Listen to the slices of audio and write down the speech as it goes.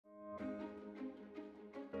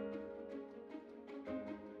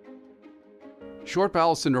Short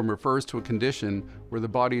bowel syndrome refers to a condition where the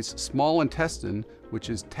body's small intestine, which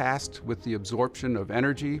is tasked with the absorption of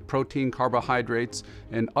energy, protein, carbohydrates,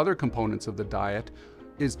 and other components of the diet,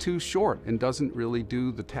 is too short and doesn't really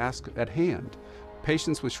do the task at hand.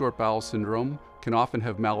 Patients with short bowel syndrome can often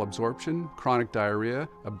have malabsorption, chronic diarrhea,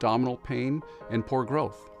 abdominal pain, and poor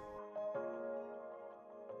growth.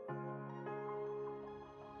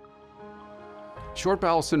 Short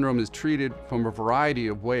bowel syndrome is treated from a variety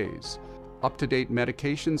of ways. Up-to-date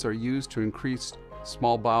medications are used to increase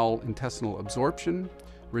small bowel intestinal absorption,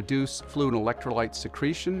 reduce fluid and electrolyte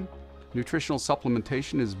secretion. Nutritional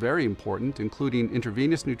supplementation is very important, including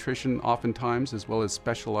intravenous nutrition oftentimes, as well as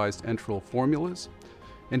specialized enteral formulas.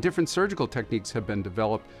 And different surgical techniques have been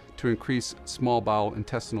developed to increase small bowel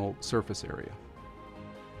intestinal surface area.